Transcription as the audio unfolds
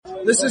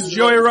This is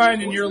Joey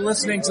Ryan, and you're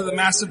listening to the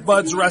Massive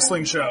Buds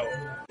Wrestling Show.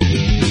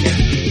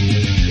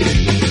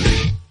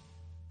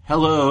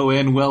 Hello,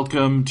 and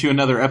welcome to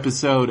another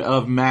episode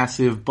of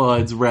Massive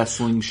Buds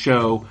Wrestling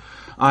Show.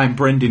 I'm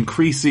Brendan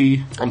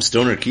Creasy. I'm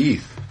Stoner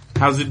Keith.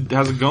 How's it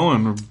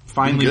going? We're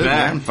finally good,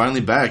 back. Man.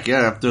 Finally back,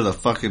 yeah, after the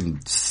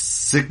fucking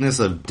sickness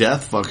of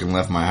death fucking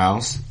left my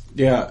house.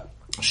 Yeah.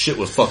 Shit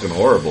was fucking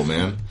horrible,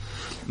 man.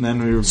 And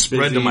then we were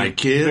spread busy, to my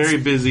kids.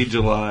 Very busy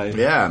July.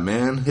 Yeah,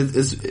 man.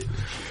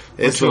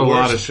 It's a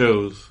lot of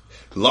shows.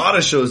 A lot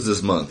of shows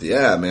this month.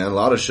 Yeah, man. A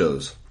lot of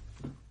shows.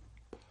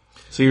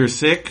 So you're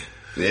sick?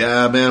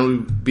 Yeah,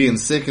 man. Being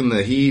sick in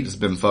the heat has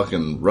been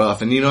fucking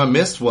rough. And I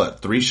missed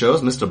 3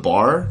 shows? Missed a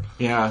bar.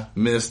 Yeah.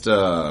 Missed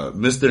their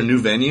new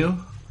venue.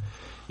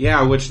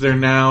 Yeah, which they're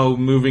now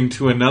moving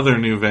to another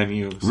new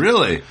venue.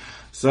 Really?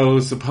 So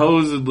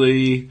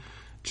supposedly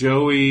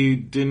Joey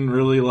didn't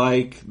really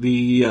like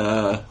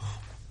the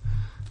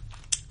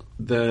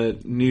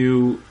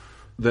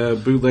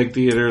bootleg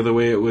theater, the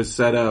way it was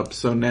set up.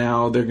 So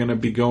now they're going to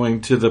be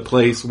going to the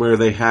place where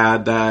they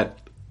had that,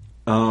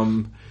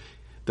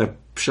 the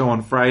show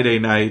on Friday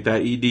night,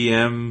 that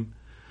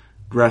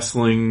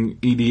wrestling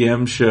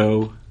EDM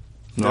show.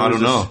 No, I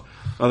don't know.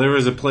 There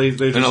was a place.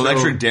 An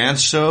electric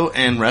dance show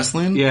and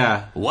wrestling?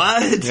 Yeah.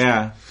 What?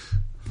 Yeah.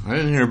 I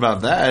didn't hear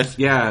about that.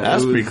 Yeah.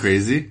 That's pretty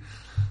crazy.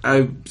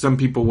 Some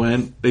people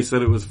went. They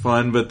said it was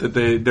fun, but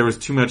that there was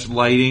too much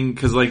lighting.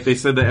 Cause they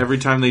said that every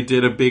time they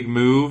did a big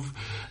move,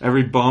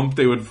 every bump,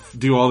 they would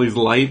do all these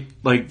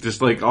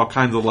all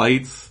kinds of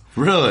lights.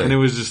 Really? And it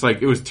was just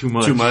it was too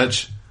much. Too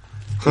much?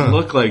 It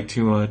looked like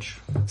too much.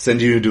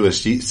 Send you to do a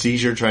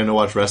seizure trying to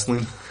watch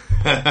wrestling?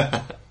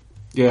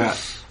 Yeah.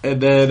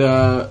 And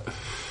then,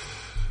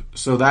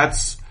 so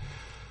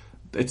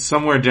it's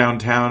somewhere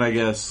downtown, I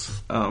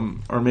guess.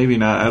 Or maybe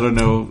not. I don't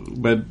know.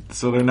 But,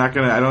 so they're not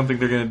I don't think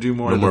they're gonna do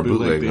more of the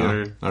bootleg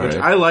theater. No? Which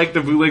right. I like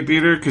the bootleg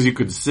theater because you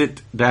could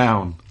sit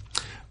down.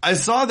 I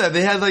saw that.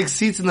 They had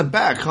seats in the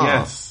back, huh?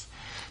 Yes.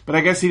 But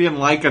I guess he didn't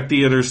like a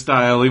theater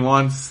style. He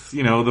wants,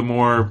 the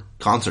more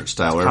concert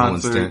style where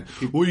everyone's standing.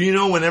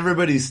 Well, when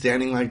everybody's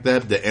standing like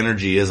that, the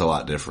energy is a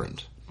lot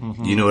different.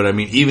 Mm-hmm. You know what I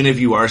mean? Even if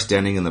you are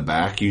standing in the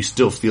back, you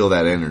still feel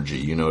that energy.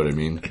 You know what I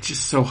mean? It's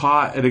just so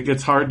hot, and it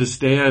gets hard to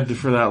stand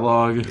for that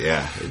long.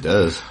 Yeah, it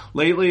does.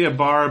 Lately, a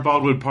bar at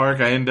Baldwin Park,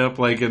 I end up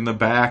in the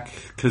back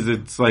because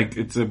it's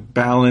a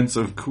balance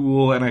of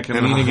cool, and I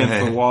can lean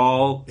against the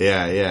wall.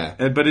 Yeah,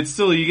 yeah. But it's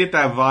still, you get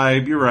that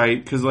vibe. You're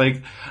right, because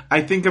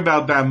I think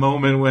about that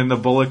moment when the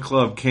Bullet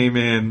Club came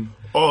in.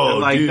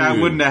 Oh, and dude. That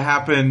wouldn't have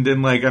happened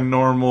in a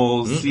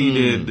normal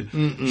seated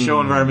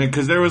show environment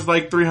because there was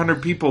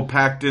 300 people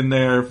packed in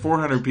there,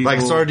 400 people.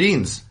 Like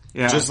sardines.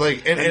 Yeah. Just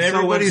and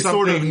everybody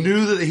sort of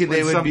knew that they would be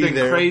there. When something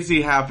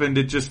crazy happened,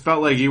 it just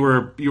felt like you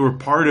were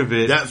part of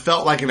it. That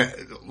felt like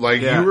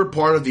you were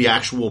part of the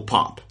actual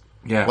pop.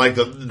 Yeah. Like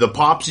the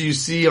pops you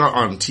see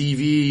on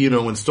TV,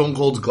 when Stone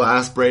Cold's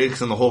glass breaks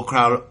and the whole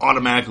crowd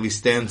automatically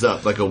stands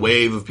up like a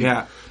wave of people.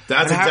 Yeah.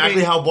 That's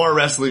exactly how bar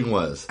wrestling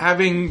was.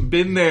 Having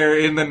been there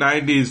in the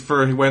 90s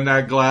for when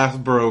that glass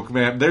broke,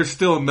 man, there's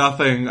still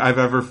nothing I've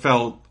ever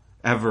felt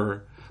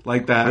ever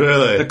like that.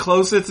 Really? The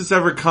closest it's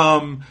ever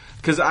come,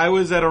 because I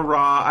was at a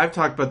Raw, I've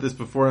talked about this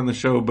before on the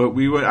show, but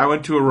I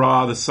went to a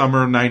Raw the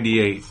summer of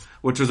 98,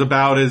 which was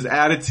about his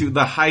attitude,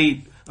 the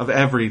height of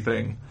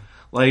everything.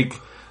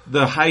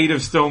 The height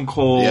of Stone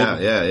Cold.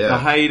 Yeah. The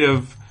height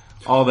of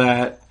all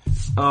that.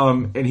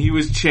 And he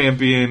was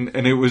champion,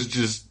 and it was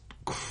just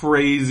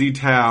crazy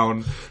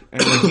town.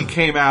 And when he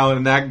came out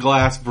and that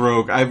glass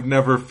broke, I've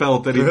never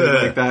felt anything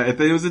like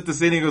that. It was at the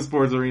San Diego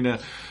Sports Arena.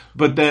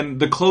 But then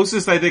the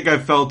closest I think I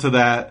felt to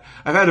that,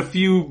 I've had a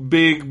few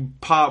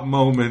big pop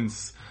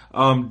moments.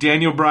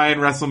 Daniel Bryan,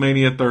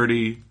 WrestleMania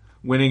 30,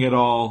 winning it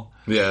all.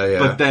 Yeah.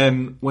 But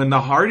then when the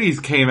Hardys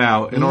came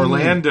out in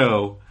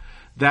Orlando,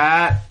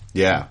 that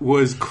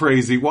was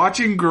crazy.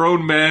 Watching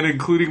grown men,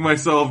 including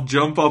myself,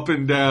 jump up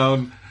and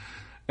down.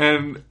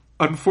 And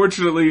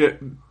unfortunately,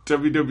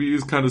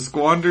 WWE's kind of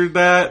squandered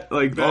that.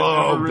 Big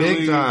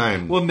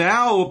time. Well,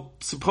 now,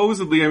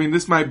 supposedly,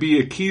 this might be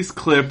a Keith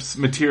Clips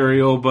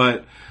material,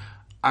 but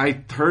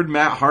I heard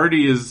Matt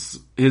Hardy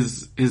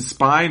his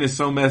spine is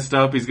so messed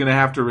up, he's gonna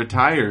have to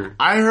retire.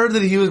 I heard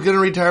that he was gonna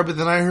retire, but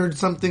then I heard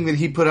something that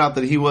he put out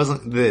that he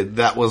wasn't,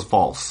 that was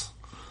false.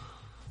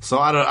 So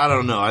I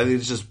don't know. I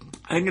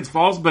think it's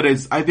false, but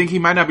I think he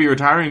might not be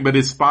retiring, but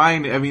his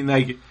spine,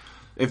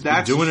 if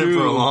that's doing true, it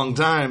for a long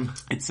time.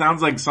 It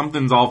sounds like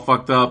something's all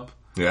fucked up.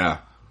 Yeah.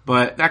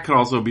 But that could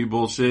also be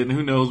bullshit, and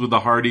who knows with the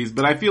Hardys.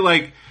 But I feel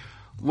like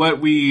what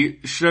we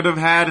should have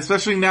had,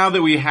 especially now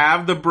that we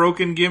have the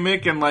broken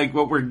gimmick and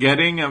what we're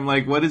getting, I'm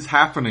what is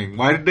happening?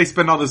 Why did they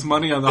spend all this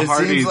money on the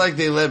Hardys? It seems like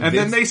they let Vince...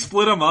 then they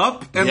split them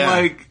up and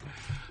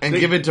and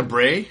give it to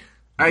Bray?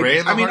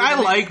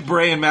 I like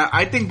Bray and Matt.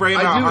 I think Bray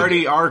and Matt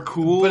Hardy are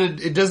cool. But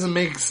it doesn't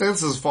make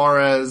sense as far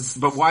as...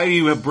 But why do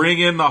you bring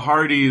in the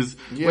Hardys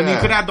when you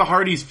could have the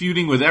Hardys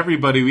feuding with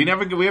everybody? We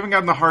haven't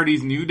gotten the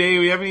Hardys New Day.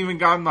 We haven't even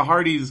gotten the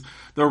Hardys,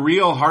 the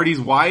real Hardys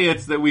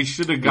Wyatts that we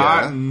should have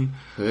gotten.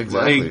 Yeah,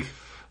 exactly.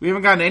 We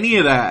haven't gotten any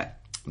of that.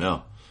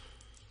 No.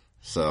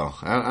 So,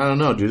 I don't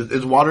know, dude.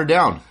 It's watered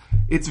down.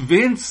 It's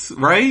Vince,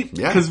 right?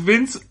 Yeah. Because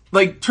Vince,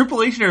 like,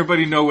 Triple H and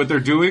everybody know what they're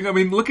doing. I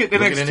mean, look at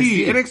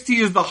NXT.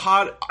 NXT is the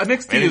hot...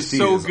 NXT is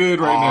so good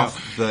right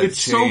now.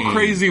 It's so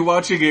crazy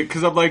watching it,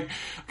 because I'm like,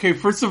 okay,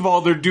 first of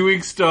all, they're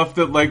doing stuff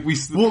that, like,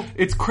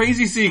 it's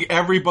crazy seeing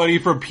everybody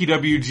from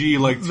PWG,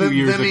 like, 2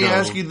 years ago. Let me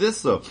ask you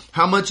this, though.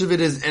 How much of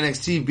it is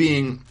NXT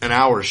being an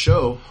hour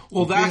show?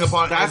 Well, that's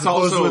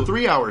also a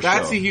 3-hour show.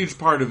 That's a huge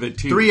part of it,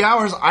 too. 3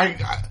 hours,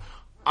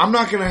 I'm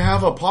not going to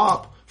have a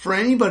pop for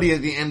anybody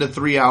at the end of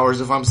 3 hours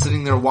if I'm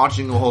sitting there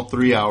watching a whole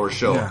 3-hour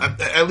show. Yeah.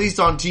 At least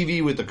on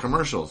TV with the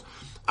commercials.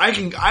 I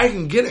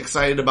can get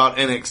excited about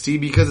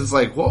NXT because it's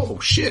like, whoa,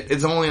 shit,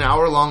 it's only an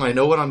hour long, I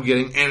know what I'm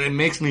getting, and it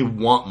makes me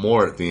want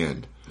more at the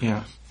end.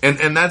 Yeah.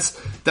 And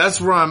that's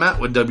where I'm at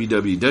with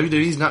WWE.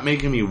 WWE's not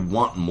making me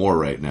want more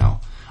right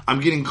now. I'm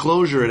getting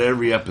closure at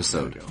every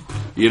episode.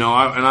 You know,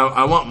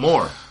 I want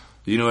more.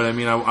 You know what I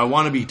mean? I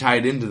want to be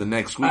tied into the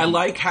next week. I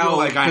like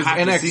how, because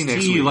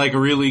NXT, like,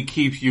 really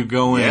keeps you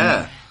going.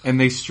 Yeah. And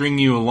they string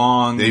you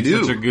along in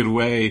such a good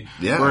way.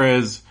 Yeah.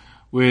 Whereas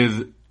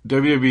with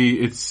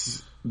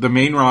WWE, the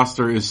main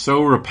roster is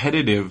so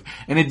repetitive,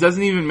 and it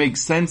doesn't even make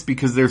sense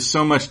because there's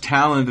so much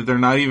talent that they're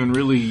not even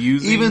really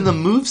using. Even the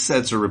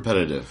movesets are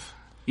repetitive.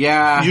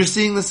 Yeah. You're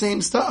seeing the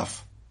same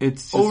stuff.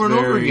 It's just over and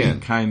over again.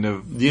 Kind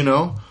of. You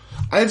know?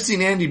 I've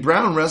seen Andy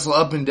Brown wrestle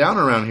up and down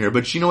around here,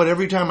 but you know what?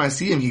 Every time I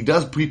see him, he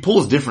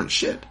pulls different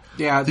shit.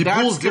 Yeah, he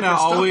pulls different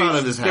stuff out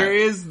of his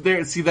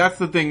hat. See, that's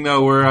the thing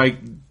though, where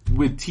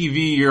with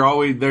TV,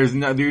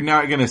 you're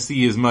not gonna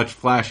see as much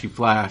flashy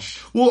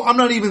flash. Well, I'm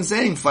not even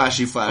saying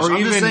flashy flash.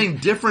 I'm just saying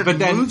different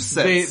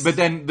movesets. But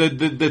then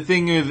the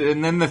thing is,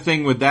 and then the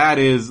thing with that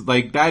is,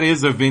 like, that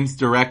is a Vince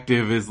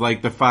directive, is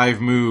like the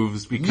 5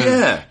 moves,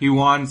 because he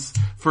wants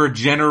for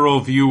general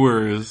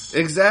viewers.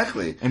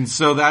 Exactly. And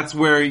so that's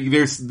where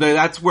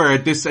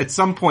at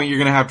some point you're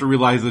gonna have to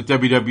realize that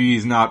WWE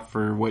is not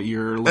for what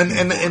you're looking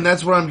for. And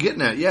that's what I'm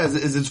getting at. Yeah,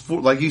 is it's for,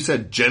 like you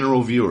said,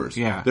 general viewers.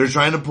 Yeah. They're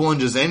trying to pull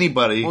in just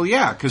anybody. Well,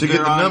 yeah, because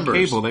they're on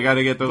numbers. Cable. They got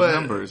to get those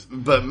numbers.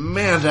 But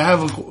man, to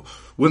have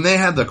when they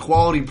had the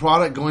quality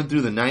product going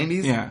through the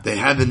 90s, they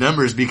had the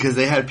numbers because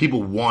they had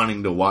people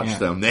wanting to watch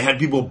them. They had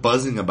people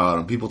buzzing about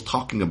them, people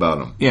talking about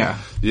them. Yeah.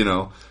 You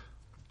know?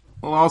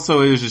 Well,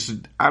 also, it was just,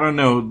 I don't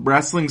know,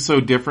 wrestling's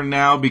so different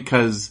now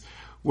because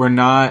we're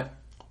not,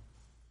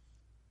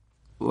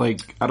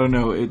 like, I don't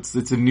know, it's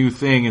a new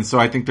thing, and so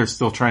I think they're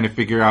still trying to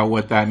figure out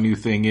what that new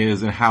thing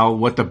is and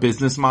what the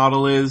business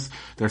model is.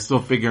 They're still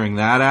figuring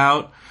that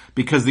out.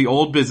 Because the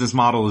old business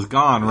model is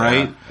gone,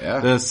 right? Yeah.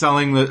 The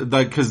selling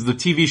because the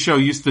TV show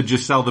used to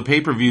just sell the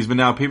pay-per-views, but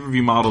now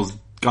pay-per-view model's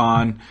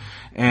gone.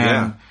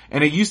 And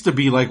it used to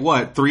be like,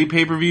 what, 3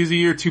 pay-per-views a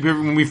year, 2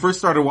 pay-per-views? When we first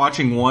started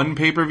watching 1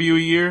 pay-per-view a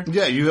year.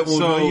 Yeah, you had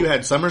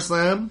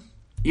SummerSlam.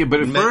 Yeah,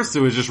 but at first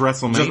it was just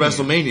WrestleMania. Just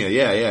WrestleMania,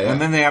 yeah.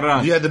 And then they added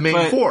on. You had the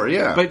main 4,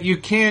 yeah. But you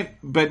can't,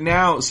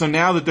 now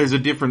that there's a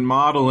different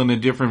model and a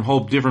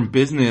different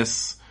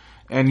business,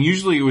 and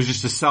usually it was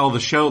just to sell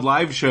the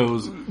live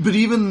shows. But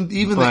even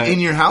the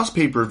in-your-house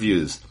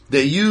pay-per-views,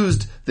 they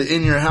used the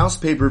in-your-house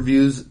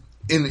pay-per-views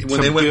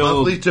when they went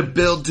monthly to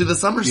build to the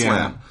SummerSlam.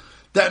 Yeah.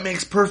 That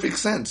makes perfect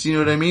sense. You know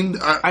what I mean?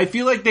 I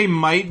feel like they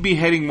might be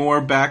heading more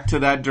back to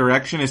that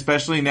direction,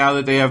 especially now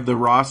that they have the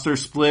roster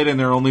split and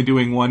they're only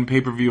doing 1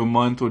 pay-per-view a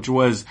month, which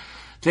was,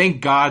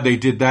 thank God they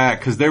did that,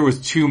 because there was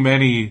too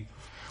many.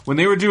 When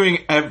they were doing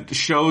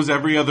shows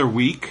every other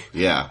week,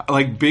 I'm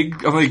like,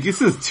 this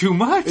is too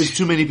much. It's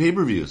too many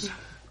pay-per-views.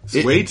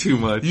 It's way too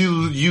much. You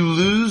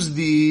lose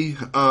the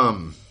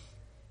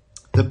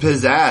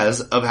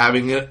pizzazz of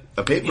having a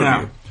pay-per-view.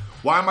 Yeah.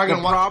 Why am I going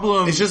to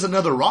watch? It's just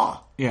another Raw.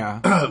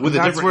 Yeah. With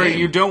a different name.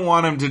 You don't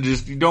want them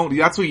to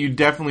that's what you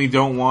definitely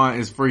don't want,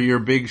 is for your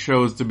big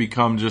shows to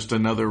become just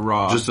another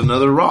Raw. Just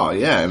another Raw,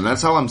 yeah. And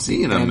that's how I'm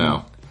seeing them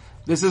now.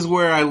 This is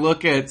where I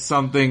look at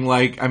something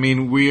like,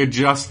 we had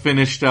just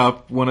finished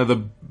up one of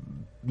the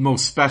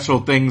most special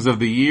things of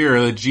the year,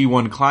 the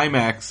G1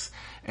 Climax,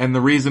 and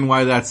the reason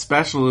why that's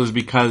special is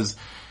because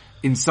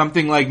in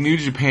something like New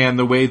Japan,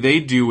 the way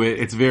they do it,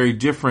 it's very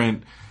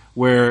different,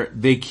 where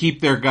they keep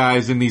their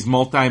guys in these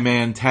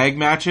multi-man tag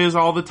matches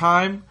all the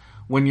time.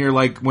 When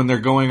they're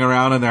going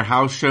around on their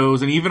house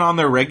shows and even on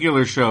their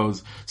regular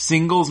shows,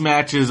 singles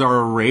matches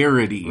are a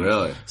rarity.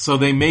 Really? So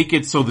they make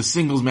it so the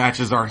singles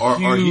matches are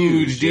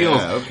huge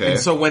deals. Yeah, okay. And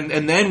so when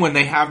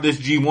they have this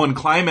G1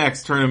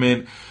 Climax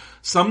tournament,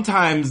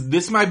 sometimes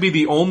this might be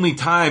the only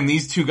time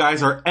these two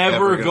guys are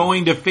ever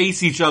going to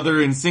face each other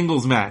in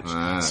singles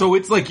match. So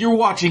it's like you're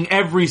watching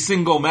every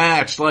single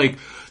match, like,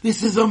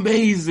 this is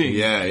amazing.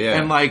 Yeah, yeah.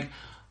 And like,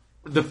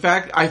 the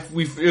fact,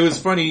 it was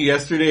funny,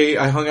 yesterday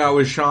I hung out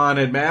with Sean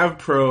at Mav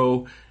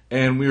Pro,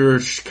 and we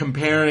were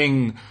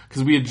comparing,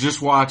 cause we had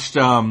just watched,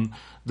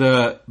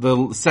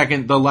 the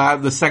second to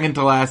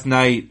last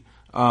night,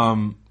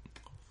 the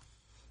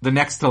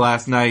next to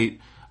last night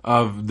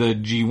of the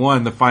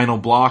G1, the final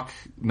block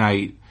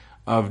night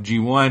of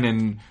G1,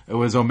 and it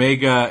was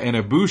Omega and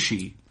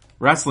Ibushi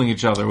wrestling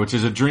each other, which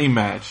is a dream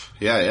match.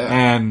 Yeah,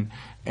 yeah.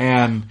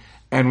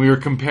 and we were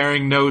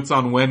comparing notes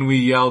on when we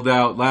yelled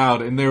out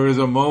loud. And there was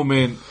a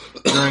moment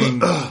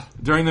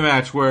during the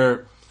match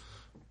where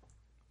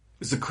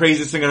it's the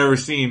craziest thing I've ever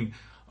seen.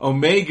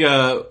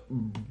 Omega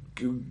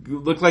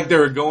looked like they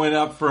were going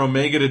up for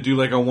Omega to do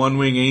like a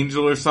one-wing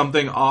angel or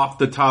something off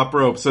the top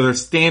rope. So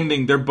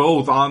they're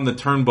both on the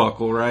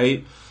turnbuckle,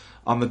 right?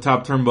 On the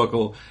top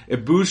turnbuckle.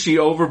 Ibushi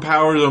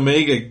overpowers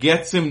Omega,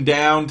 gets him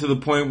down to the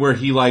point where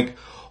he like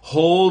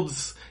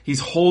he's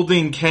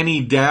holding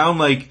Kenny down,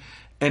 like,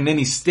 and then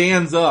he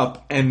stands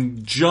up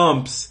and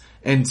jumps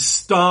and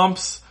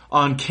stomps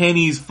on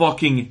Kenny's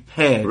fucking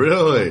head.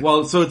 Really?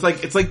 Well, so it's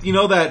like, you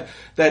know,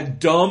 that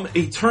dumb,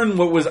 he turned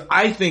what was,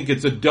 I think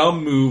it's a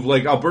dumb move,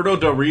 like Alberto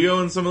Del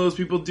Rio and some of those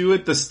people do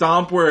it, the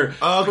stomp where,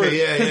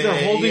 because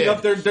they're holding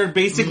up, they're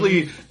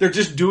basically, they're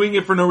just doing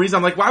it for no reason.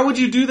 I'm like, why would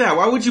you do that?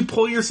 Why would you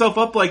pull yourself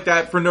up like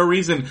that for no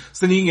reason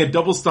so then you can get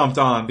double stomped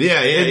on?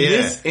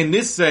 In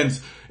this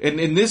sense,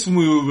 in this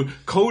move,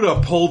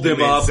 Coda pulled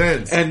him up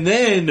and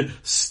then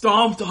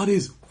stomped on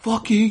his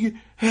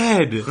fucking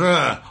head.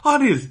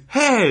 On his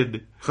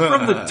head.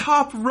 From the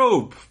top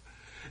rope.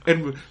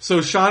 And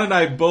so Sean and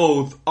I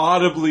both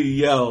audibly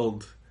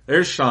yelled.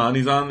 There's Sean.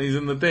 He's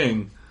in the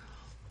thing.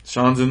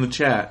 Sean's in the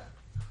chat.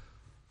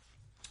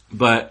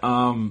 But,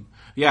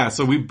 yeah,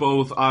 so we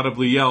both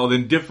audibly yelled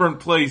in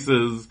different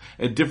places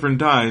at different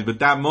times. But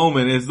that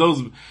moment is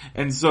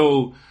and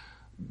so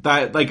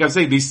that, like I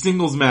say, these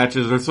singles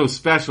matches are so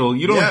special.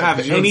 You don't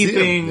have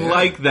anything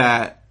like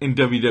that in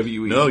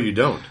WWE. No, you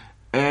don't.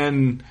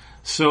 And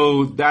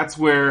so that's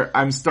where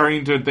I'm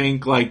starting to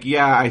think, like,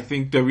 yeah, I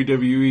think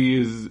WWE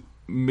is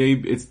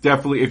it's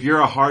definitely, if you're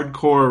a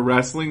hardcore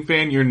wrestling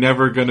fan, you're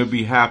never going to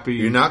be happy.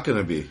 You're not going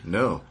to be,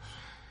 no.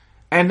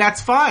 And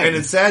that's fine. And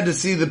it's sad to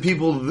see the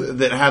people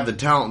that have the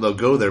talent, they'll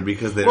go there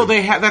because they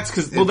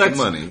that's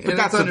money. But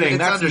that's the thing.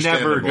 That's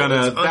never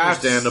gonna. It's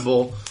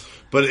understandable.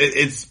 But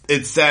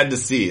it's sad to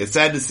see. It's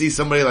sad to see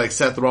somebody like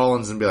Seth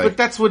Rollins and be like, but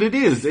that's what it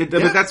is.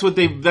 But that's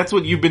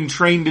what you've been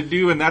trained to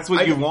do, and that's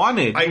what you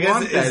wanted. I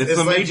guess it's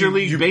a like Major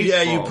League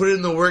Baseball. Yeah, you put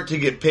in the work to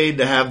get paid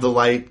to have the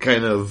light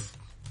kind of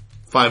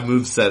 5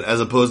 move set, as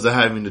opposed to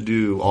having to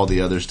do all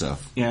the other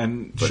stuff. Yeah,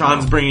 and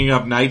Sean's bringing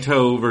up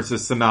Naito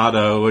versus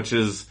Sonata, which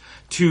is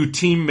 2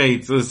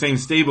 teammates of the same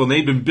stable, and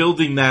they've been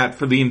building that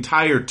for the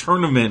entire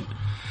tournament.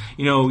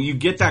 You know, you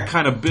get that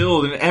kind of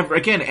build, and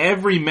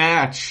every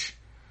match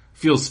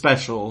feels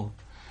special,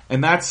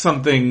 and that's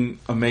something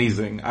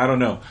amazing. I don't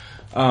know.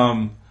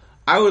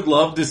 I would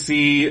love to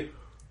see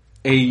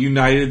a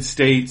United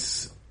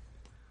States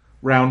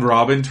round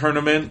robin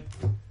tournament.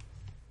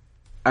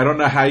 I don't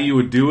know how you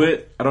would do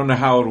it. I don't know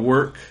how it would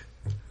work.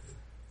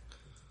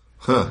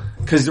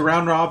 Because the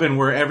round robin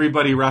where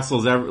everybody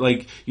wrestles,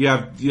 you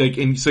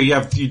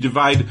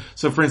divide.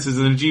 So for instance,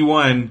 in the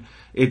G1,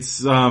 it's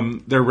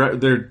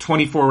they're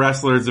 24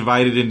 wrestlers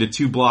divided into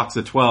 2 blocks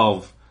of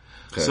 12.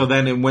 Okay. So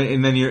then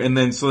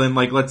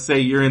let's say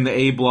you're in the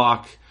A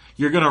block,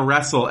 you're gonna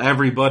wrestle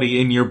everybody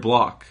in your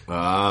block.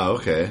 Ah,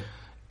 okay.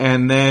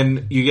 And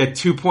then you get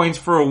 2 points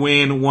for a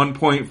win, 1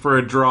 point for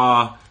a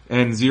draw,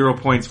 and 0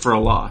 points for a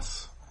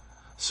loss.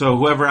 So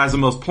whoever has the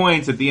most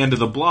points at the end of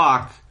the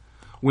block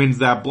wins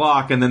that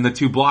block, and then the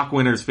 2 block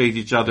winners face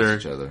each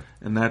other.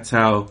 And that's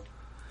how,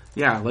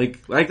 yeah,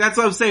 like that's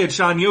what I'm saying,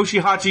 Sean.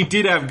 Yoshihachi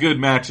did have good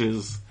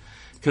matches.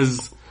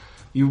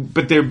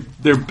 But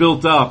they're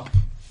built up.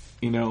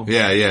 You know?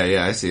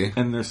 Yeah, I see.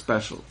 And they're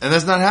special. And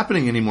that's not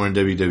happening anymore in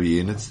WWE,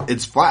 and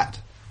it's flat.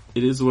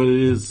 It is what it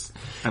is.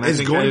 And I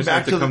think I just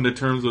have to come to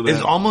terms with that.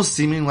 It's almost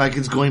seeming like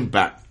it's going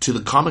back to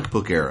the comic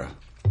book era.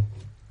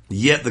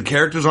 Yet the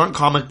characters aren't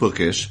comic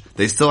bookish.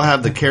 They still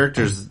have the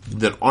characters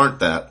that aren't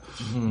that,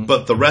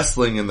 but the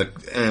wrestling and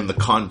the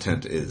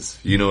content is.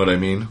 You know what I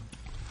mean?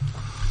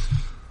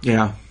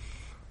 Yeah.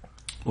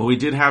 Well, we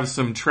did have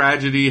some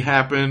tragedy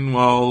happen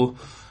while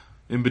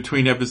in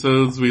between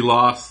episodes. We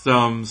lost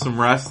some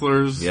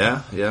wrestlers.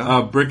 Yeah.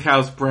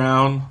 Brickhouse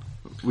Brown.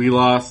 We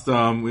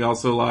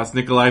also lost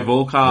Nikolai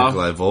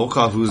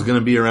Volkov. Who's going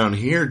to be around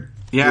here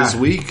this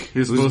week. He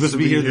was supposed to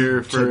be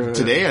here for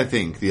today, I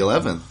think, the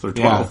 11th or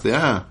 12th.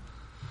 Yeah.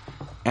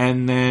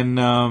 And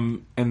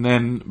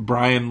then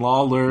Brian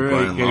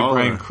Lawler,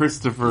 Brian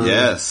Christopher.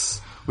 Yes.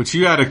 Which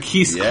you had a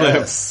Keys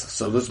clip.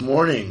 So this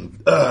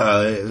morning,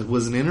 it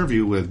was an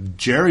interview with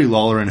Jerry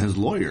Lawler and his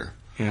lawyer.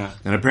 Yeah.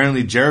 And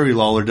apparently Jerry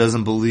Lawler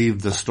doesn't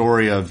believe the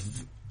story of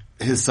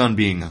his son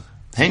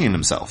hanging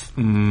himself.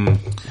 Mm.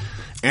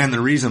 And the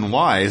reason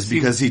why is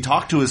because he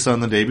talked to his son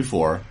the day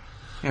before.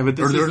 Yeah, but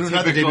this is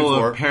typical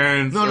of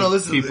parents. No,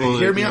 listen.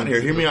 Hear me out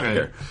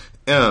here.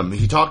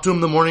 He talked to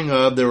him the morning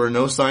of. There were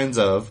no signs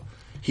of.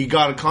 He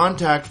got a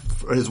contact.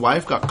 His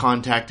wife got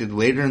contacted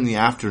later in the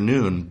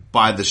afternoon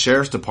by the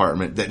sheriff's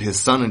department that his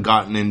son had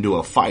gotten into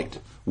a fight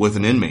with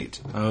an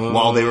inmate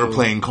while they were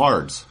playing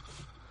cards,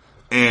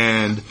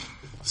 and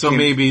so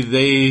maybe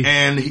they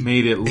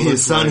made it look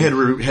his son had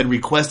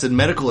requested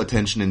medical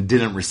attention and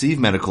didn't receive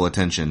medical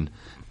attention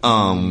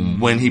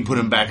when he put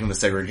him back into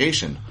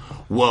segregation.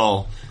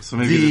 Well, so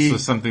maybe this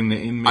was something the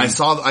inmate.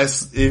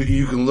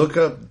 You can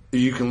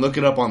look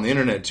it up on the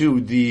internet too.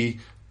 The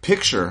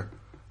picture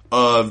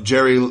of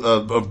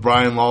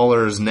Brian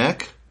Lawler's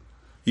neck,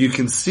 you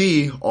can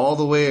see all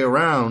the way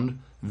around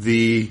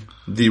the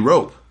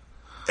rope,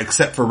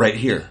 except for right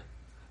here.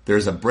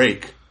 There's a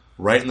break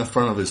right in the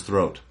front of his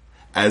throat,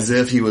 as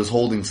if he was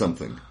holding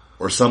something,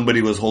 or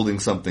somebody was holding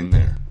something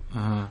there.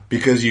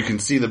 Because you can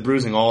see the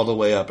bruising all the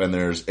way up, and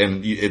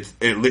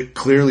it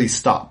clearly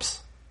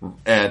stops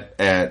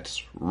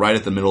at right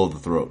at the middle of the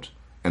throat,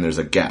 and there's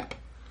a gap.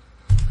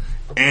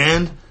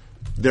 And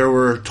there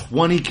were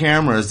 20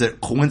 cameras that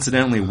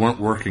coincidentally weren't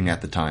working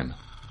at the time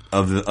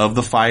of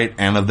the fight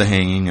and of the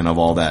hanging and of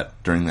all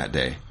that during that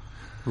day.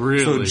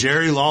 Really? So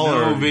Jerry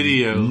Lawler,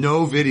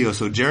 no video.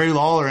 So Jerry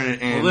Lawler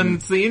and well, then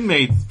it's the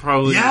inmates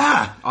probably.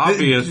 Yeah,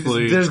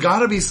 obviously. There's got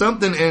to be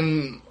something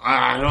in,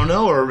 I don't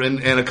know, or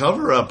in a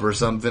cover up or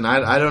something.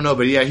 I don't know,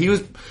 but yeah,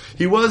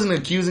 he wasn't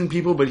accusing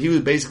people, but he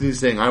was basically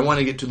saying, I want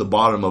to get to the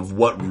bottom of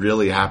what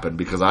really happened,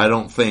 because I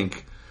don't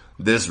think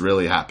this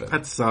really happened.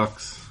 That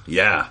sucks.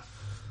 Yeah.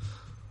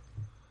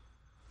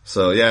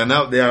 So yeah,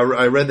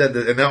 I read that,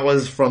 and that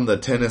was from the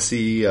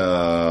Tennessee.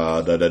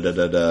 Local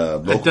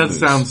it does news.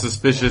 Sound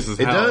suspicious as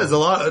hell.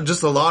 It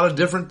does a lot of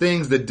different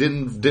things that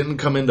didn't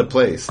come into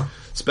place.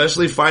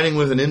 Especially fighting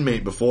with an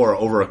inmate before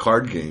over a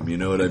card game. You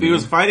know what I mean? He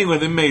was fighting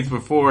with inmates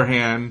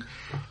beforehand,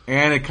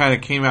 and it kind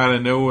of came out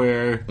of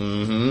nowhere.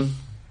 Mm-hmm.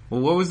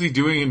 Well, what was he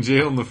doing in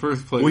jail in the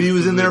first place? Well, he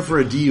was in there for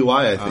a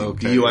DUI, I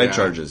think. DUI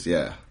charges,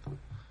 yeah.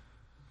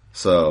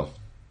 So.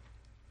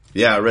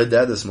 Yeah, I read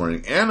that this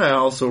morning. And I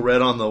also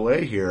read on the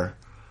way here,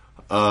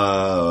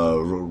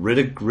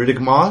 Riddick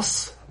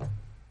Moss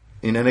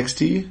in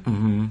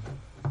NXT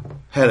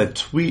had a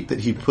tweet that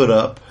he put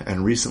up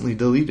and recently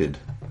deleted.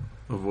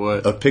 Of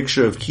what? A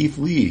picture of Keith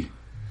Lee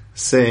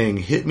saying,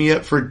 "Hit me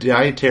up for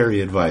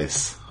dietary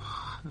advice."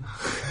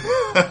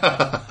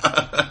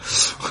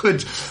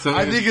 Which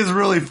I think is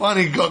really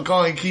funny,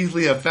 calling Keith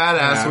Lee a fat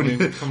ass when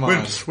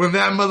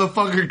that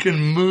motherfucker can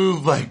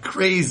move like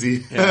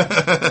crazy.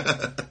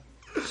 Yeah.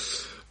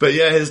 But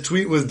yeah, his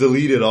tweet was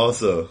deleted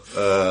also,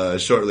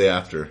 shortly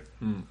after.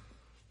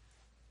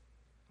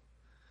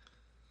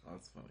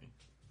 That's funny.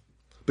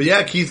 But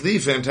yeah, Keith Lee,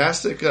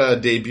 fantastic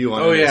debut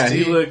on NXT. Yeah,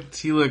 he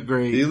looked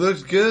great. He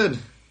looked good.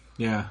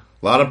 Yeah.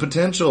 A lot of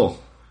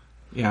potential.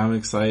 Yeah, I'm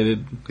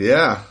excited.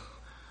 Yeah.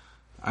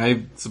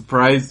 I'm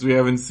surprised we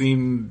haven't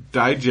seen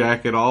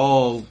Dijak at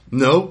all.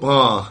 Nope,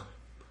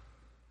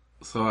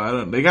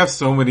 So they got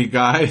so many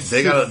guys.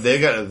 They got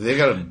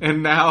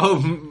and now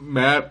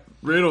Matt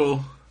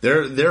Riddle.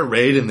 They're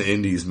raiding the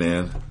indies,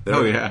 man.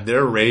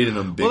 They're raiding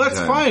them big time. Well, that's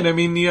fine. I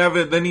mean,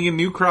 then you get a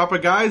new crop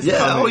of guys.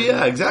 Yeah,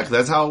 yeah, exactly.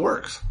 That's how it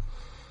works.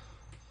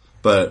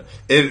 But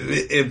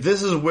if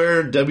this is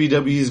where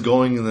WWE is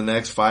going in the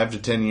next 5 to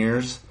 10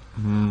 years,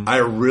 I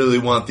really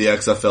want the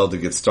XFL to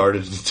get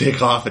started to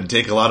take off and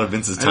take a lot of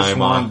Vince's time off. I just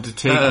want to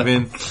take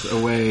Vince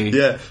away.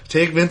 Yeah,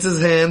 take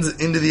Vince's hands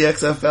into the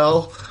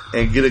XFL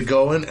and get it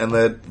going, and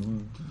let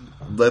the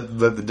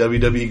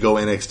WWE go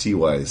NXT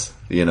wise.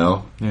 You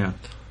know? Yeah.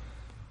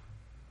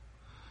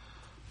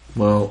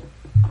 Well,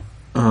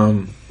 do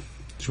you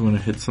want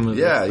to hit some of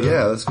this?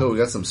 Yeah, let's go. We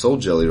got some Soul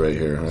Jelly right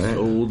here, right?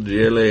 Soul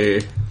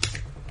Jelly.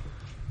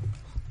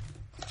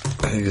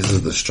 I think this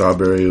is the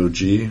Strawberry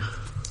OG.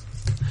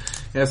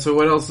 Yeah, so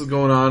what else is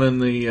going on in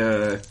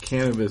the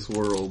cannabis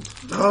world?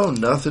 Oh,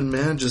 nothing,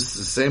 man. Just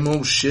the same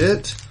old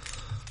shit.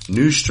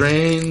 New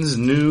strains,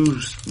 new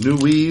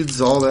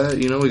weeds, all that.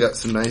 You know, we got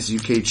some nice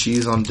UK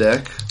cheese on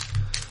deck.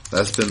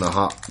 That's been the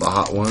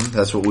hot one.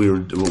 That's what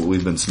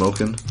we've been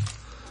smoking.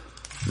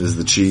 This is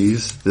the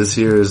cheese. This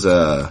here is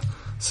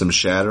some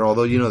shatter.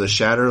 Although, you know, the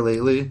shatter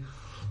lately,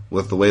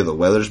 with the way the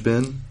weather's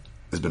been,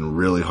 has been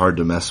really hard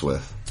to mess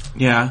with.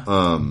 Yeah.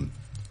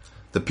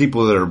 The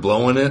people that are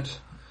blowing it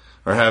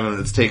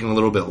it's taking a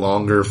little bit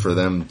longer for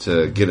them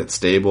to get it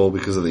stable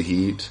because of the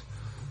heat.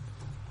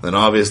 Then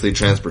obviously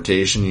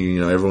transportation, you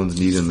know, everyone's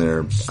needing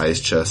their ice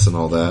chests and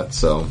all that.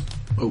 So,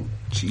 oh,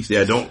 jeez.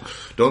 Yeah,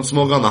 don't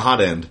smoke on the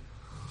hot end.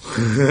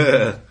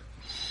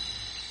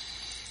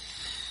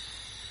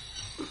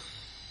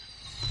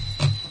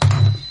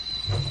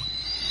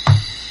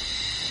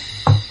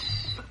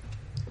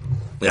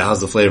 Yeah,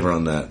 how's the flavor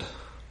on that?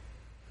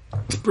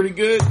 It's pretty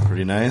good.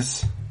 Pretty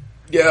nice?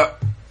 Yeah.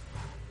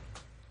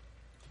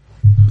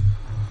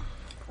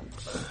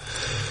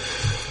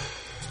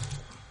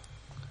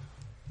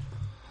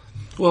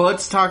 Well,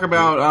 let's talk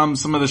about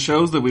some of the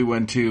shows that we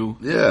went to.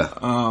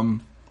 Yeah.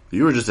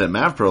 You were just at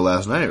MavPro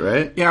last night,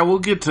 right? Yeah, we'll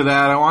get to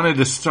that. I wanted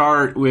to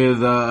start with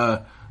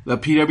the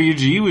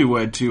PWG we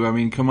went to. I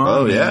mean, come on.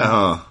 Oh,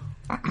 yeah,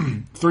 huh?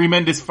 3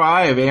 Mendes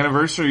 5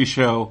 anniversary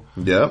show.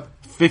 Yep.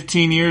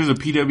 15 years of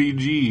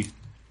PWG.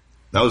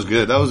 That was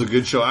good. That was a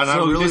good show. And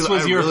so this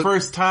was your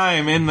first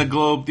time in the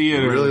Globe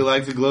Theater. I really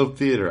like the Globe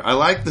Theater. I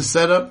like the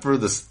setup for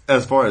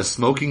as far as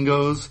smoking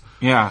goes.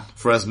 Yeah.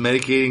 For us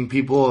medicating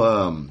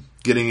people,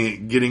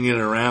 getting it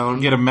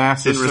around. Get a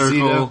massive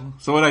circle.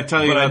 So what I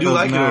tell you about those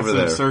like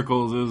massive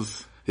circles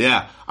is...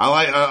 Yeah.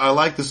 I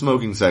like the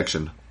smoking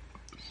section.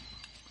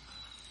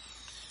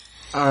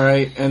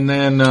 Alright, and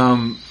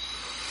then,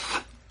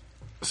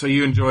 So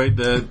you enjoyed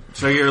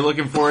so you're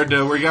looking forward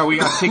to, we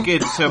got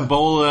tickets to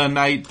BOLA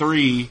Night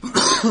 3.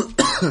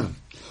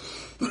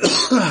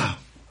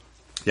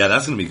 Yeah,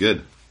 that's going to be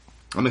good.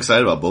 I'm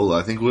excited about BOLA.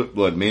 I think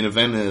what main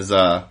event is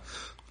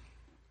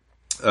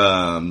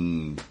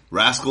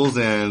Rascals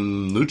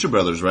and Lucha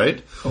Brothers,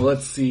 right? Well,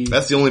 let's see.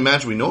 That's the only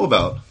match we know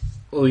about.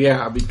 Well,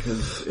 yeah,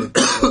 because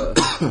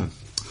it's...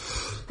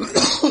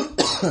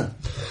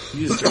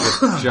 you just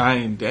took a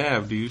giant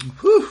dab, dude.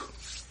 Whew.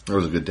 That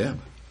was a good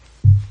dab.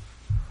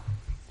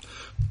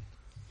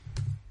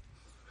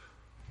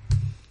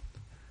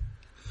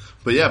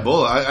 But yeah,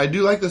 BOLA, I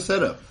do like the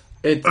setup.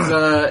 It's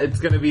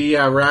going to be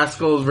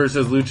Rascals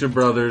versus Lucha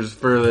Brothers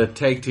for the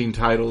tag team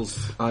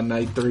titles on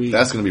night 3.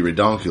 That's going to be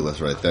redonkulous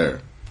right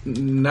there.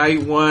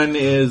 Night 1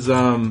 is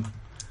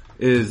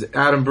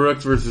Adam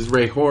Brooks versus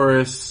Ray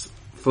Horace.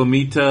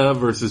 Flamita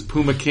versus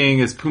Puma King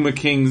is Puma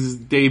King's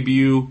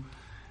debut.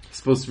 It's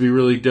supposed to be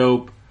really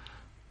dope.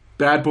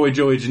 Bad Boy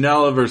Joey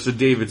Janela versus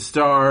David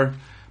Starr.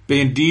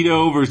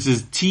 Bandito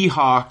versus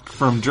T-Hawk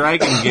from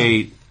Dragon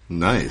Gate.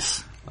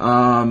 Nice.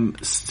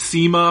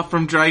 Seema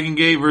from Dragon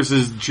Gate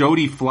versus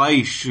Jody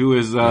Fleisch, who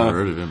is Never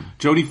heard of him.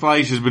 Jody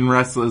Fleisch has been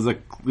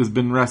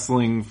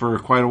wrestling for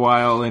quite a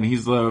while, and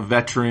he's a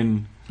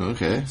veteran.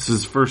 Okay, this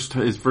is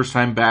his first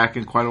time back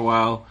in quite a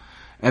while.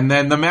 And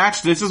then the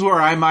match. This is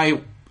where I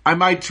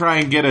might try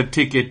and get a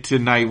ticket to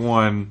night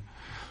 1,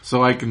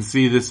 so I can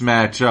see this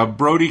match.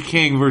 Brody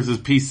King versus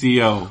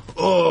PCO.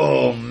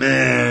 Oh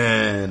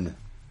man.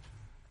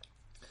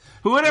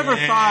 Who would ever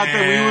thought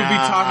that we would be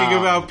talking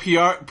about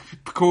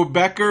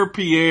Quebecer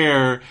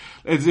Pierre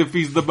as if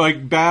he's the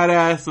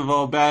badass of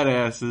all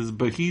badasses,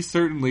 but he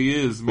certainly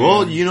is, man.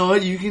 Well, you know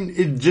what?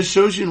 It just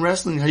shows you in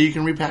wrestling how you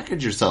can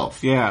repackage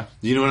yourself. Yeah.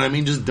 You know what I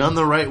mean? Just done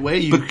the right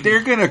way. But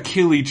they're gonna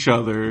kill each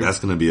other. That's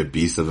gonna be a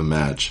beast of a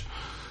match.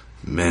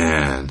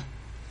 Man.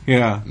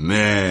 Yeah.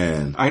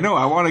 Man. I know,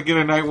 I want to get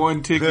a night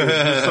 1 ticket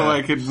just so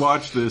I can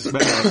watch this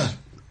match.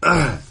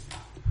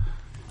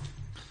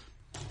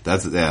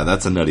 That's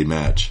a nutty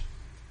match.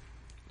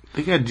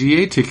 They got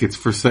GA tickets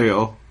for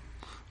sale.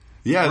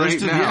 Yeah,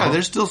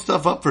 there's still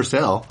stuff up for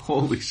sale.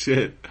 Holy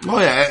shit. Oh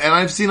yeah, and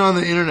I've seen on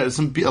the internet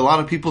a lot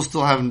of people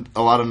still have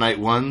a lot of night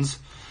 1s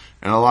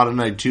and a lot of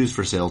night 2s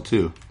for sale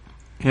too.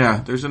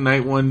 Yeah, there's a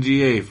night 1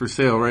 GA for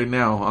sale right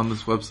now on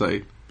this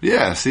website.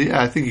 Yeah, see,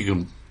 I think you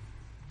can.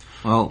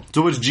 Well,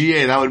 so what's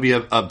GA? That would be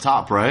up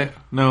top, right?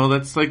 No,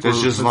 that's like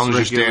that's just as long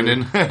as you're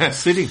standing,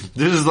 sitting.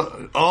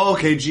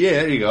 Okay, GA.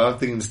 There you go. I'm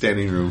thinking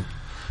standing room.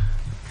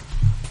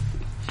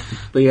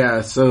 But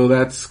yeah, so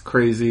that's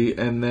crazy.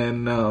 And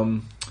then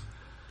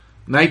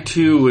night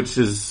 2, which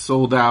is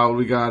sold out,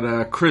 we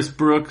got Chris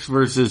Brooks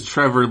versus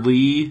Trevor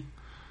Lee.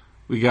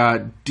 We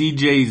got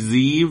DJ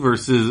Z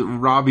versus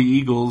Robbie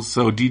Eagles,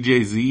 so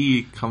DJ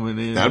Z coming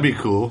in. That'd be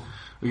cool.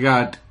 We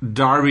got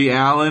Darby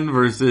Allin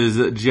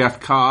versus Jeff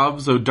Cobb,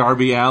 so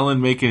Darby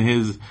Allin making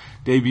his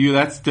debut.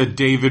 That's the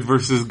David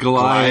versus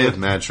Goliath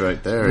match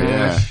right there, match.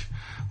 Yeah.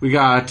 We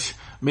got...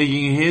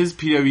 making his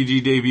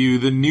PWG debut,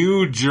 the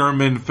new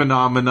German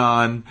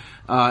phenomenon,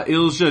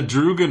 Ilja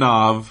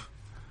Druganov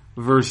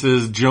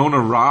versus Jonah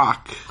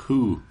Rock.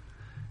 Who?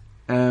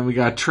 And we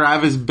got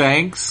Travis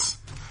Banks,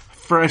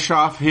 fresh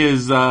off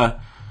his WWE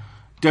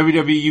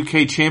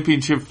UK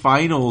Championship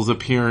Finals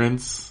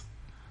appearance,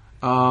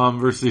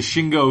 versus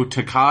Shingo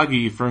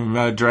Takagi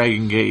from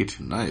Dragon Gate.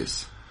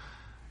 Nice.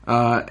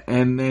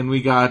 And then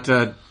we got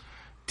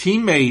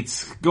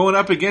teammates going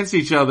up against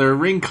each other,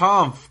 Ring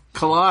Conf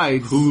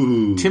collides.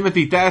 Ooh.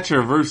 Timothy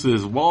Thatcher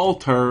versus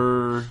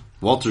Walter.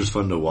 Walter's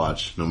fun to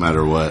watch, no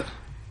matter what.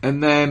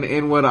 And then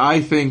in what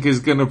I think is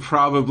going to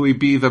probably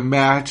be the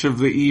match of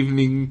the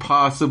evening,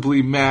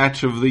 possibly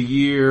match of the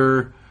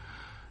year,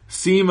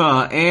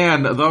 Seema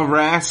and the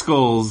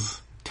Rascals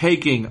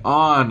taking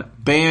on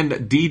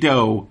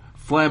Bandito,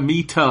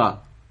 Flamita,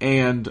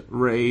 and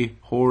Ray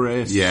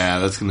Horace. Yeah,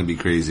 that's going to be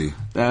crazy.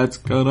 That's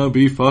going to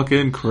be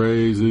fucking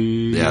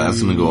crazy. Yeah,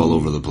 that's going to go all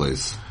over the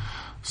place.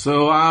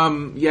 So,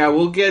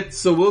 we'll get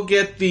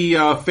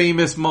the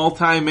famous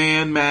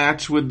multi-man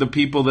match with the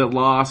people that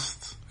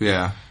lost.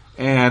 Yeah.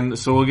 And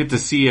so we'll get to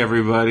see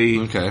everybody.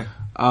 Okay.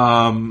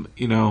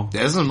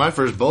 This is my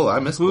first BOLA. I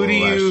missed BOLA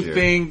last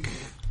year.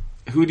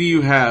 Who do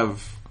you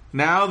have?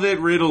 Now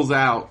that Riddle's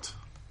out.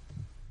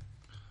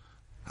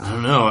 I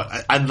don't know.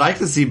 I'd like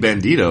to see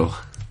Bandito.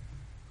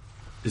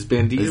 Is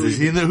Bandito? Is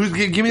he in there?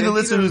 Give me the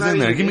list of who's in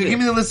there. Give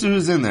me the list of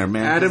who's in there,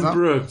 man. Adam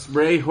Brooks,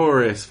 Ray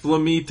Horace,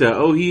 Flamita.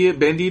 Oh,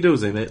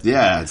 Bandito's in it.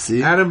 Yeah,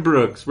 see? Adam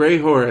Brooks, Ray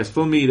Horace,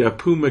 Flamita,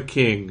 Puma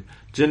King,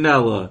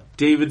 Janela,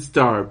 David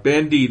Starr,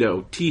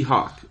 Bandito,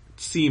 T-Hawk,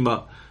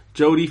 Seema,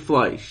 Jody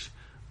Fleisch,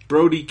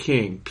 Brody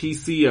King,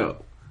 PCO,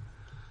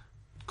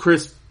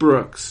 Chris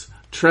Brooks,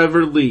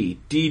 Trevor Lee,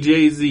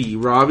 DJ Z,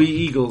 Robbie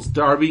Eagles,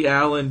 Darby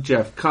Allin,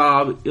 Jeff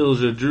Cobb,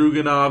 Ilja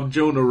Druganov,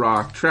 Jonah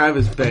Rock,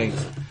 Travis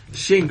Banks,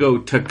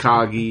 Shingo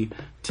Takagi,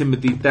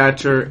 Timothy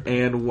Thatcher,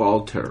 and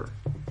Walter.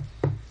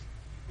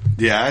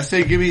 Yeah, I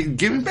say give me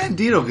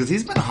Bandito because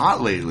he's been hot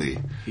lately.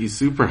 He's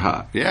super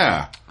hot.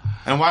 Yeah,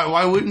 and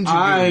why wouldn't you?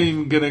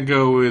 I'm gonna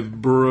go with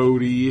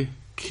Brody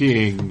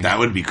King. That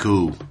would be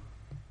cool.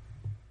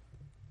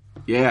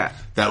 Yeah.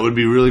 That would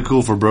be really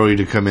cool for Brody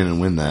to come in and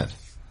win that.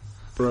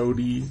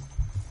 Brody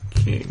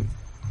King.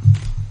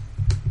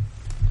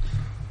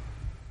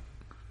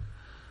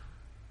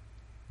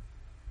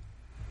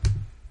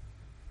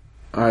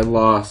 I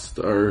lost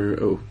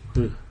our...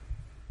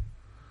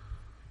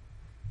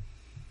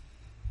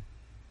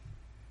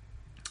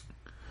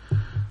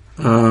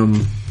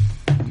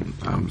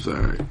 I'm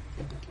sorry.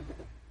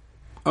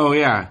 Oh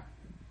yeah,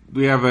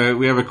 we have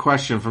a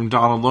question from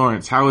Donald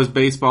Lawrence. How is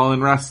baseball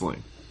and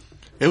wrestling?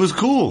 It was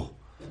cool.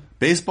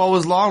 Baseball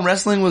was long.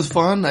 Wrestling was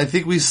fun. I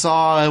think we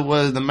saw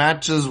the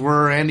matches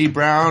were Andy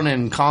Brown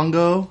and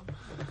Congo,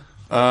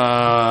 Beetle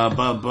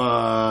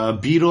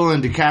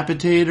and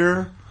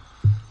Decapitator,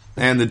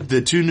 and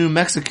the two new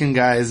Mexican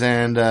guys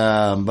and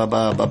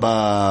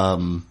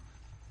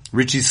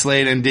Richie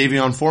Slade and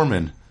Davion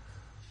Foreman.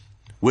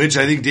 Which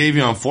I think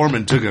Davion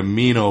Foreman took a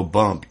mean old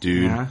bump,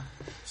 dude. Yeah.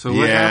 So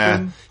what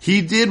happened?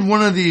 He did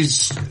one of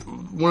these,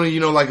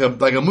 like a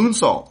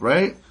moonsault,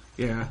 right?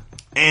 Yeah.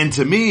 And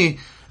to me,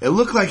 it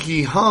looked like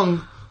he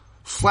hung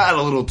flat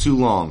a little too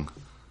long.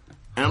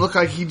 And it looked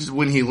like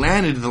when he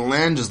landed, the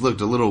land just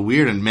looked a little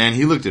weird, and man,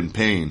 he looked in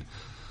pain.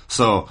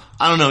 So,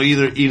 I don't know,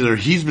 either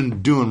he's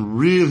been doing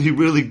really,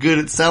 really good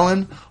at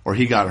selling, or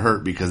he got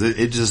hurt because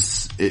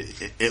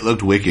it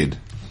looked wicked.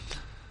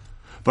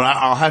 But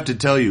I'll have to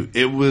tell you,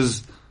 it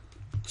was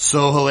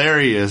so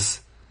hilarious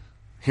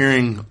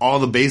hearing all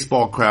the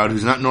baseball crowd,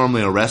 who's not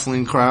normally a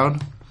wrestling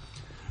crowd,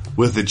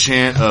 with the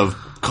chant of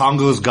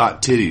Congo's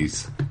got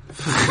titties.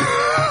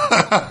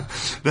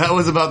 That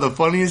was about the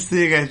funniest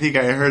thing I think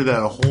I heard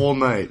that whole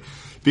night,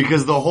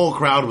 because the whole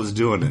crowd was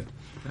doing it.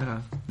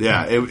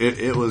 Yeah,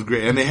 it was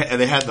great. And they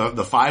had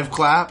the five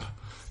clap,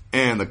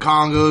 and the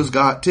Congos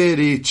got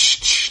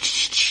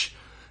titties.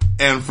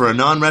 And for a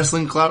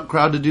non-wrestling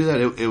crowd to do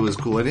that, it was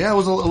cool. And yeah, it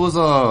was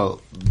a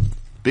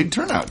big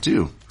turnout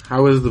too.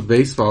 How was the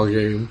baseball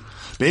game?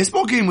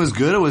 Baseball game was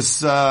good. It was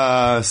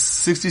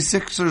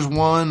 66ers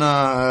won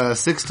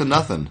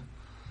 6-0.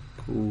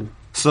 Cool.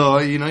 So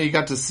you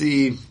got to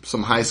see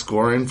some high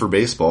scoring for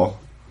baseball.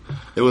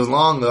 It was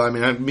long though. I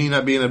mean, me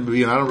not being I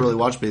don't really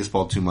watch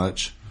baseball too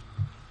much.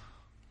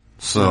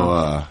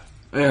 So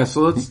yeah.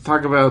 So let's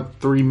talk about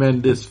 3 men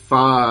dis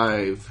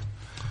 5.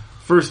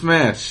 First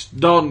match,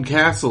 Dalton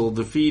Castle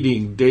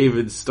defeating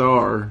David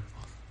Starr.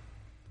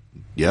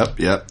 Yep.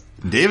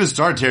 David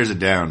Starr tears it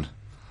down.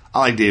 I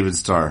like David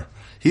Starr.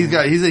 He's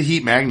a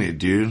heat magnet,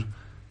 dude.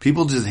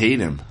 People just hate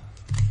him.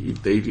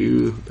 They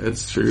do.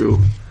 That's true.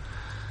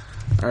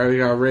 All right, we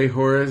got Ray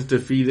Horace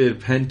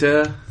defeated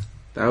Penta.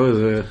 That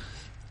was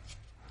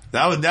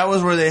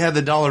where they had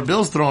the dollar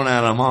bills thrown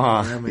at him,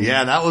 huh?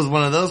 Yeah, that was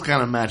one of those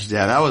kind of matches.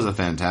 Yeah, that was a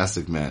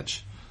fantastic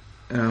match.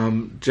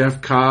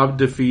 Jeff Cobb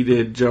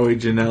defeated Joey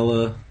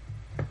Janela.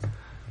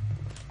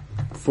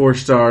 4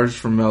 stars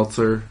from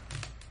Meltzer.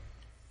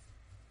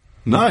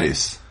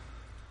 Nice.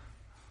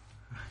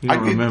 You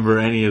don't remember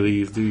any of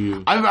these, do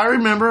you? I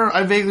remember.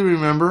 I vaguely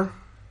remember.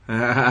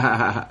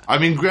 I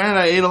mean, granted,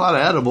 I ate a lot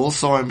of edibles,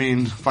 so I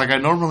mean, like I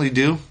normally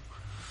do.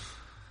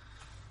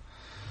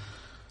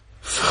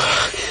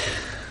 Fuck.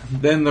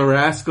 Then the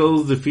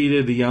Rascals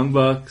defeated the Young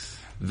Bucks.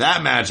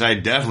 That match I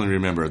definitely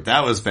remember.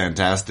 That was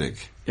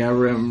fantastic. Yeah,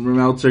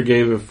 Meltzer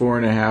gave it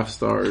 4.5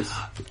 stars.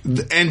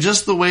 And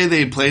just the way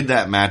they played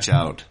that match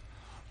out,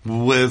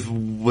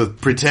 with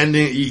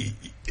pretending,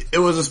 it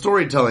was a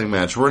storytelling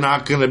match. We're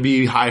not going to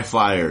be high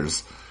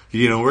flyers.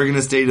 We're going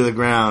to stay to the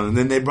ground. And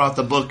then they brought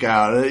the book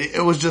out.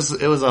 It was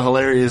a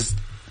hilarious,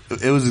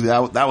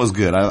 that was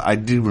good. I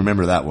do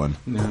remember that one.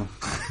 No.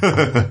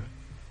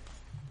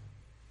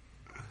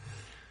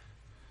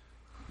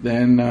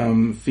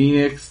 Then,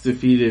 Phoenix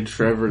defeated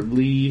Trevor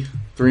Lee,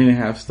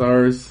 3.5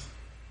 stars.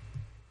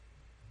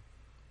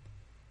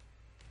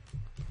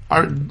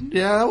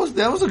 Yeah,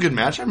 that was a good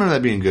match. I remember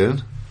that being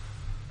good.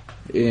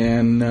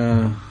 And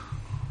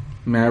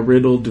Matt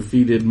Riddle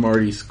defeated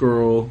Marty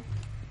Scurll.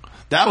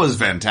 That was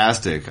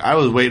fantastic. I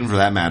was waiting for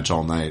that match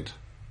all night.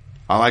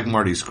 I like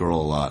Marty Scurll a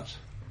lot.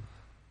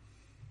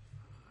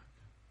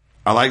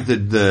 I like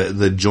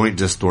the joint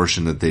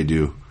distortion that they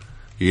do.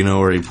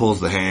 Where he pulls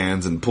the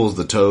hands and pulls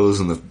the toes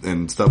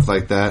and stuff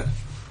like that.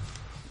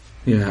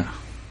 Yeah.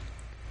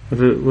 What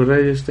did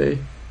I just say?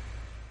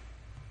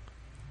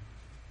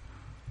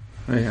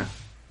 Oh, yeah.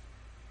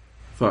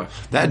 Fuck.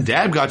 That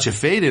dab got you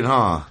faded,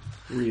 huh?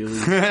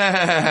 Really?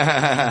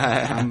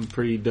 I'm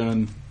pretty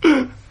done.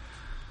 Then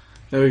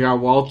we got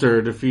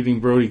Walter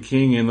defeating Brody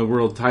King in the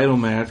world title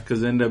match,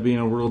 because it ended up being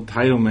a world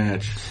title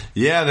match.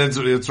 Yeah,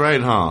 that's right,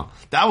 huh?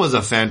 That was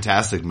a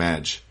fantastic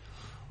match.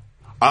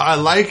 I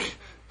like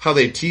how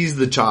they teased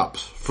the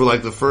chops for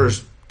like the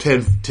first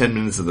 10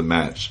 minutes of the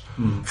match.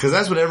 Because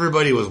that's what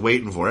everybody was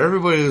waiting for.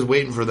 Everybody was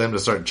waiting for them to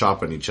start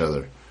chopping each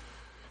other.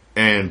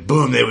 And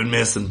boom, they would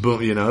miss, and boom,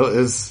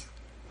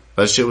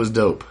 that shit was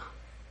dope.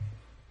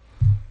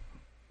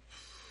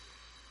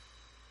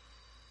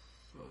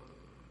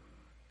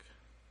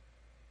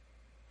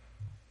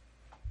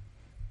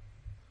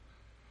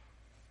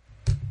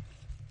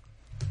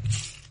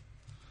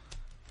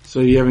 So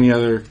you have any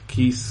other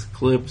Keith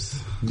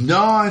clips? No,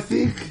 I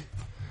think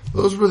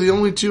those were the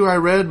only two I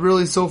read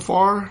really so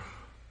far.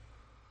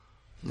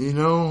 You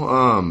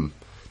know,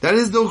 that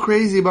is though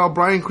crazy about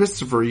Brian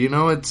Christopher. You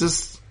know, it's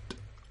just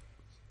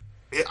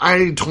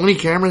 20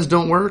 cameras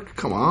don't work.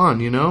 Come on,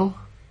 you know,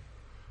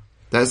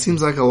 that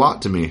seems like a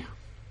lot to me.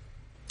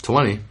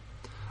 20,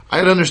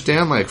 I'd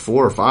understand like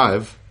 4 or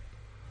 5.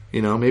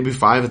 You know, maybe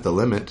 5 at the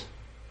limit.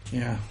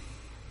 Yeah,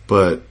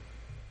 but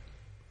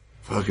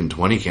fucking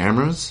 20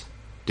 cameras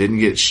didn't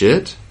get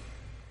shit.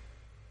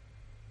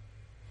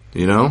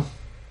 You know,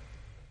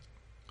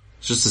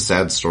 it's just a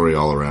sad story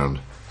all around.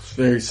 It's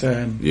very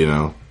sad. You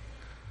know,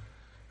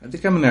 I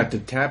think I'm gonna have to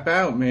tap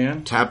out,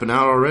 man. Tapping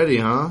out already,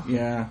 huh?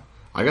 Yeah.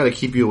 I gotta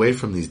keep you away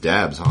from these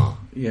dabs, huh?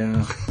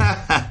 Yeah.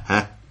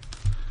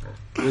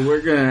 Well,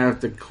 we're gonna have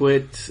to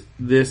quit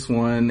this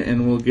one,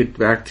 and we'll get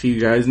back to you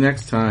guys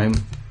next time.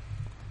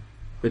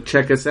 But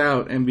check us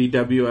out,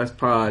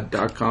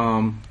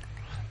 mbwspod.com.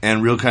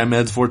 And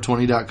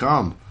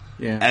realkindmeds420.com.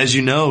 Yeah. As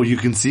you know, you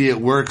can see it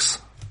works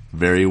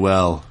very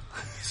well.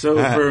 So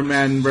for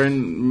Matt and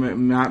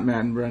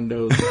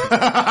Brendo.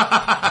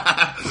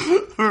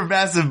 For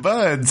Massive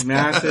Buds.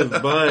 Massive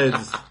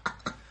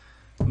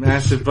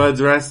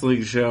Buds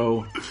Wrestling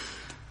Show.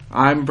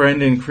 I'm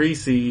Brendan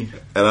Creasy.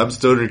 And I'm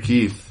Stoner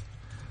Keith.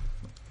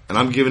 And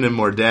I'm giving him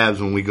more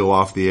dabs when we go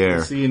off the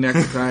air. See you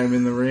next time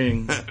in the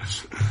ring.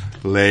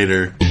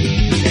 Later.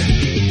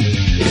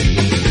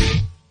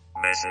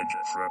 Message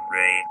from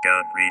Ray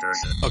Gun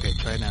Readers. Okay,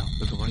 try it now.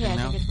 Is it working Yeah, I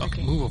now? think it's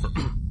Okay, working. move over.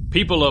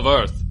 People of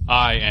Earth,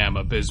 I am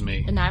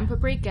Abysme. And I'm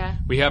Paprika.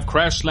 We have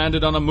crash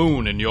landed on a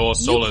moon in your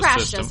solar crashed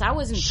system. us. I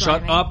wasn't Shut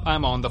driving. up,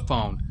 I'm on the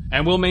phone.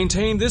 And we'll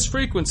maintain this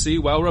frequency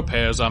while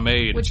repairs are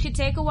made. Which could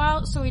take a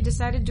while, so we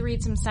decided to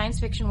read some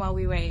science fiction while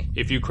we wait.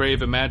 If you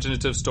crave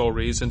imaginative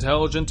stories,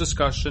 intelligent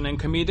discussion, and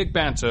comedic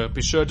banter,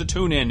 be sure to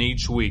tune in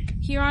each week.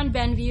 Here on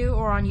Benview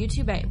or on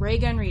YouTube at Ray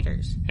Gun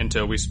Readers.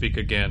 Until we speak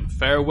again,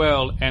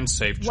 farewell and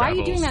safe travels. Why are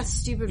you doing that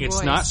stupid voice?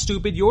 It's not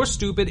stupid, you're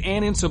stupid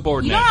and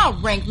insubordinate. You don't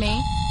outrank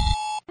me.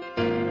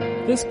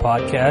 This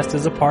podcast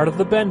is a part of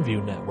the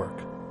Benview Network.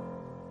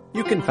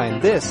 You can find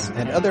this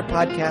and other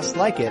podcasts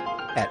like it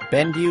at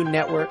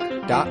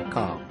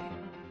BenviewNetwork.com.